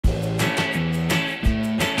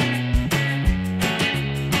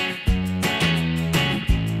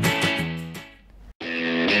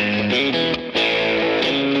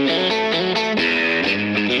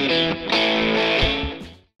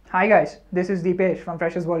Hi guys, this is Deepesh from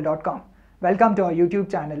freshersworld.com. Welcome to our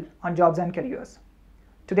YouTube channel on jobs and careers.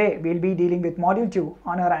 Today we'll be dealing with Module 2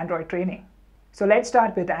 on our Android training. So let's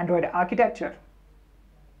start with Android architecture.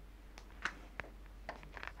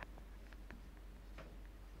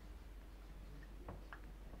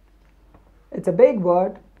 It's a big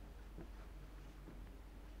word.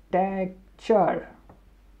 Texture.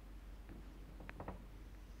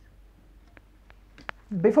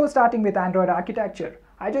 Before starting with Android architecture,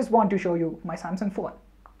 I just want to show you my Samsung phone.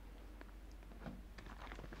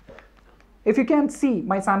 If you can see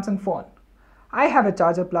my Samsung phone, I have a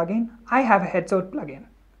charger plugin, I have a headset plugin.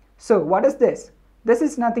 So what is this? This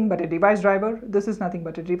is nothing but a device driver, this is nothing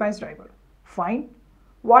but a device driver. Fine.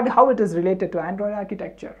 How it is related to Android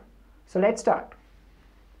architecture? So let's start.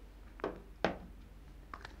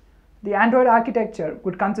 The Android architecture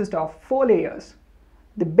would consist of 4 layers.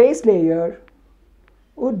 The base layer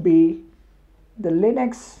would be the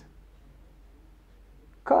Linux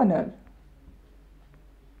kernel.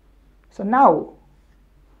 So now,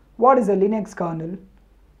 what is a Linux kernel?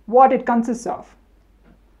 What it consists of?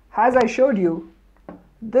 As I showed you,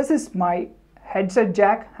 this is my headset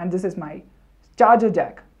jack and this is my charger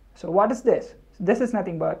jack. So what is this? This is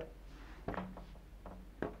nothing but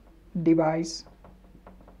device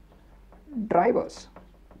drivers.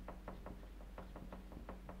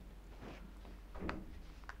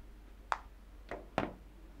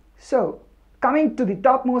 So coming to the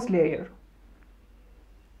topmost layer,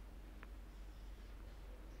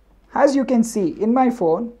 as you can see in my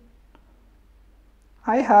phone,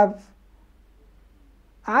 I have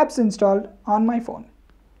apps installed on my phone.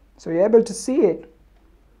 So you're able to see it.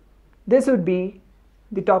 This would be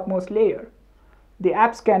the topmost layer. The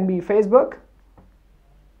apps can be Facebook,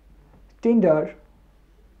 Tinder,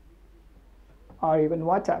 or even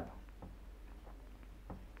WhatsApp.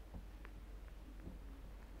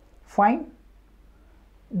 Fine.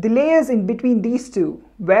 The layers in between these two,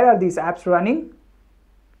 where are these apps running?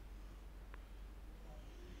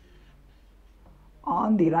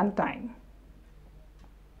 On the runtime.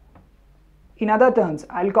 In other terms,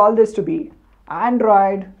 I'll call this to be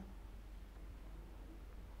Android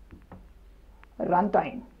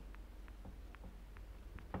runtime.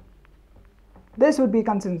 This would be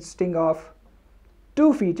consisting of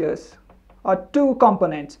 2 features or 2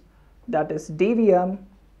 components, that is DVM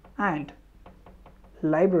and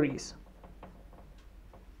libraries.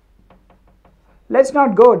 Let's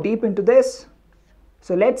not go deep into this.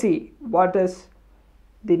 So let's see what is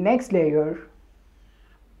the next layer.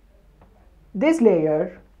 This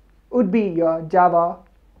layer would be your Java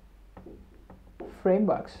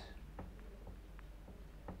frameworks.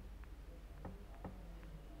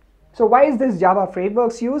 So why is this Java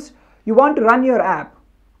frameworks used? You want to run your app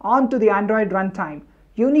onto the Android runtime.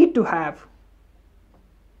 You need to have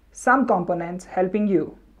some components helping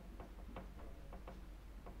you.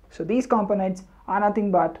 So these components are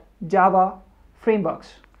nothing but Java frameworks.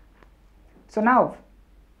 So now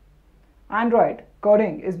Android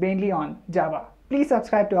coding is mainly on Java. Please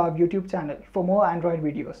subscribe to our YouTube channel for more Android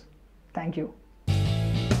videos. Thank you.